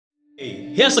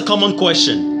Here's a common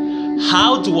question.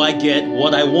 How do I get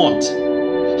what I want?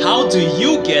 How do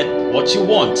you get what you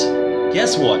want?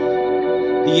 Guess what?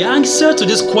 The answer to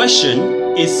this question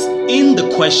is in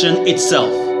the question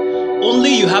itself. Only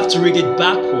you have to read it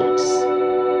backwards.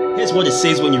 Here's what it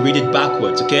says when you read it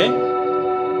backwards, okay?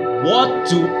 What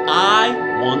do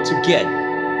I want to get?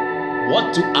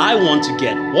 What do I want to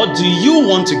get? What do you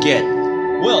want to get?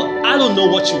 Well, I don't know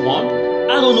what you want.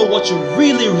 I don't know what you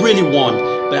really, really want.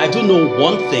 But I do know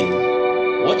one thing.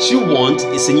 What you want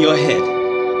is in your head.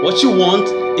 What you want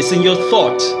is in your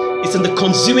thought. It's in the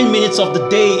consuming minutes of the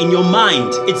day in your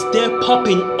mind. It's there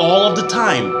popping all of the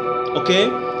time. Okay?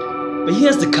 But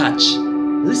here's the catch.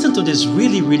 Listen to this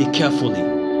really, really carefully.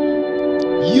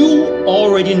 You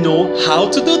already know how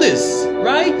to do this,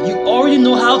 right? You already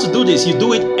know how to do this. You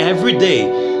do it every day.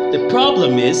 The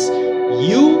problem is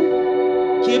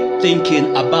you keep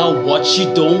thinking about what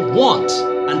you don't want.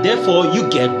 And therefore, you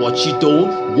get what you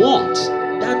don't want.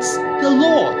 That's the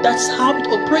law. That's how it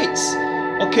operates.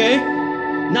 Okay?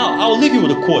 Now, I'll leave you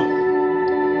with a quote.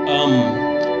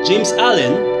 James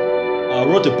Allen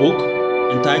wrote a book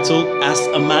entitled As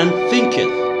a Man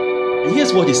Thinketh. And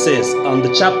here's what he says on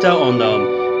the chapter on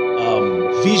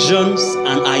visions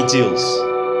and ideals.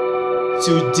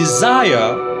 To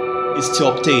desire is to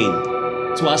obtain.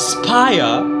 To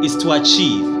aspire is to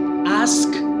achieve. Ask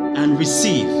and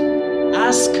receive.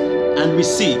 Ask and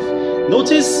receive.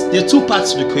 Notice there are two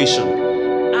parts to the equation.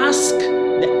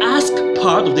 The ask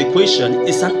part of the equation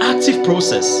is an active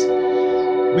process.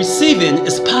 Receiving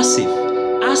is passive.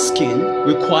 Asking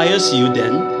requires you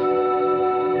then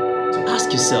to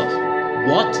ask yourself,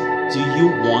 what do you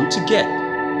want to get?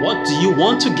 What do you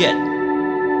want to get?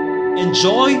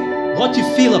 Enjoy what you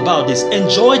feel about this.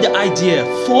 Enjoy the idea.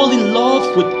 Fall in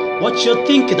love with what you're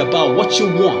thinking about, what you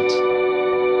want.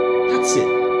 That's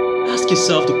it. Ask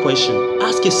yourself the question.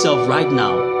 Ask yourself right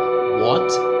now, what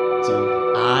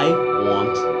do I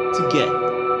want to get?